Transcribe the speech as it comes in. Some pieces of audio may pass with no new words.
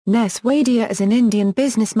Ness Wadia is an Indian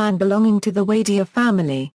businessman belonging to the Wadia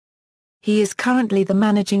family. He is currently the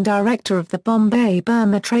managing director of the Bombay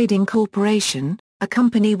Burmah Trading Corporation, a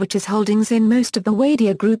company which has holdings in most of the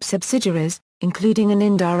Wadia Group subsidiaries, including an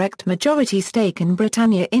indirect majority stake in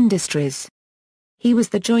Britannia Industries. He was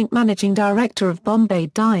the joint managing director of Bombay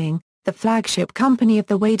Dyeing, the flagship company of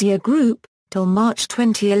the Wadia Group, till March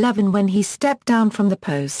 2011 when he stepped down from the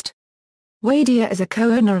post. Wadia is a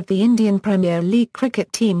co-owner of the Indian Premier League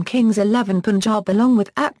cricket team Kings XI Punjab along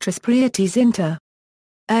with actress Preity Zinta.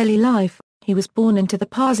 Early life, he was born into the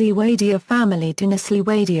Parsi Wadia family to Ness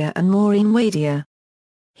Wadia and Maureen Wadia.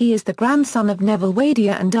 He is the grandson of Neville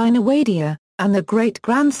Wadia and Dinah Wadia, and the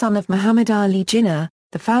great-grandson of Muhammad Ali Jinnah,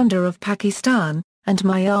 the founder of Pakistan, and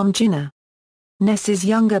Mayam Jinnah. Ness's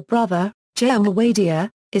younger brother, Jayanga Wadia,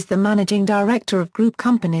 is the managing director of group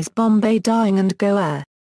companies Bombay Dyeing and Goa.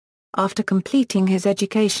 After completing his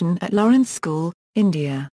education at Lawrence School,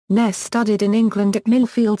 India, Ness studied in England at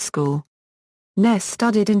Millfield School. Ness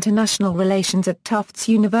studied international relations at Tufts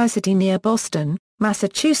University near Boston,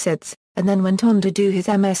 Massachusetts, and then went on to do his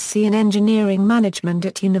MSc in engineering management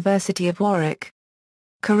at University of Warwick.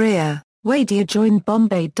 Career: Wadia joined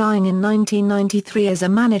Bombay Dyeing in 1993 as a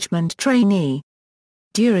management trainee.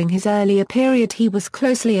 During his earlier period he was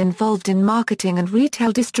closely involved in marketing and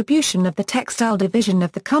retail distribution of the textile division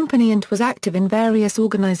of the company and was active in various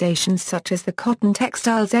organizations such as the Cotton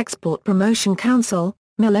Textiles Export Promotion Council,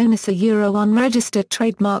 Mill Owners Unregistered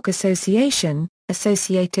Trademark Association,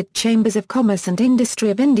 Associated Chambers of Commerce and Industry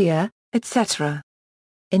of India, etc.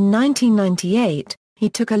 In 1998, he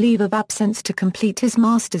took a leave of absence to complete his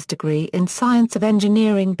master's degree in Science of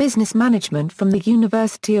Engineering Business Management from the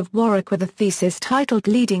University of Warwick with a thesis titled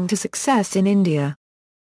Leading to Success in India.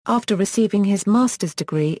 After receiving his master's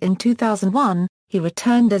degree in 2001, he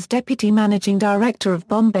returned as Deputy Managing Director of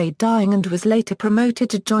Bombay Dyeing and was later promoted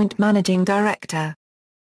to Joint Managing Director.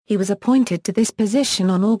 He was appointed to this position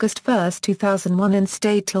on August 1, 2001 and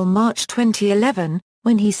stayed till March 2011,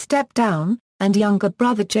 when he stepped down, and younger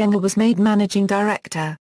brother Jayanga was made Managing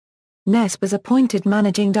Director. Ness was appointed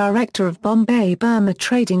Managing Director of Bombay Burmah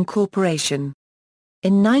Trading Corporation.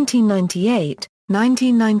 In 1998,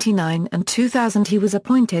 1999 and 2000 he was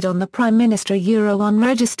appointed on the Prime Minister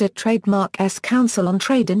Unregistered Trademark Council on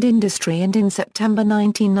Trade and Industry and in September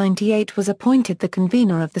 1998 was appointed the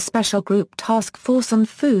convener of the Special Group Task Force on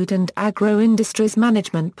Food and Agro-Industries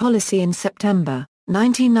Management Policy in September,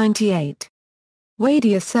 1998.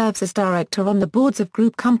 Wadia serves as director on the boards of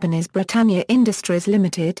group companies Britannia Industries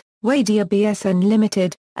Limited, Wadia BSN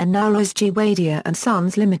Limited, and Naurozji Wadia and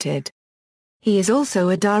Sons Limited. He is also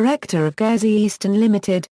a director of Ghazi Eastern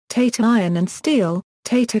Limited, Tata Iron and Steel,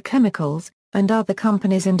 Tata Chemicals, and other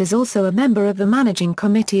companies and is also a member of the managing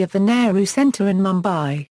committee of the Nehru Centre in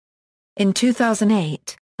Mumbai. In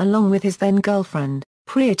 2008, along with his then-girlfriend,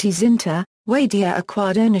 Preity Zinta, Wadia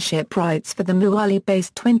acquired ownership rights for the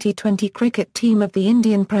Mohali-based 2020 cricket team of the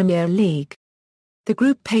Indian Premier League. The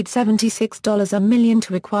group paid $76 million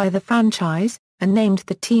to acquire the franchise, and named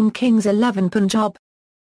the team Kings XI Punjab.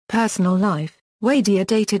 Personal life: Wadia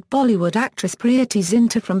dated Bollywood actress Preity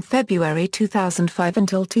Zinta from February 2005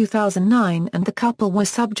 until 2009 and the couple were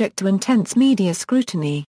subject to intense media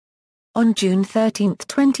scrutiny. On June 13,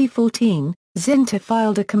 2014, Zinta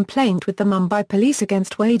filed a complaint with the Mumbai police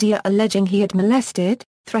against Wadia alleging he had molested,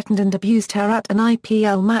 threatened and abused her at an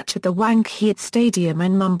IPL match at the Wankhede Stadium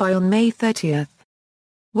in Mumbai on May 30.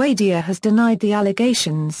 Wadia has denied the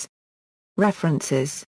allegations. References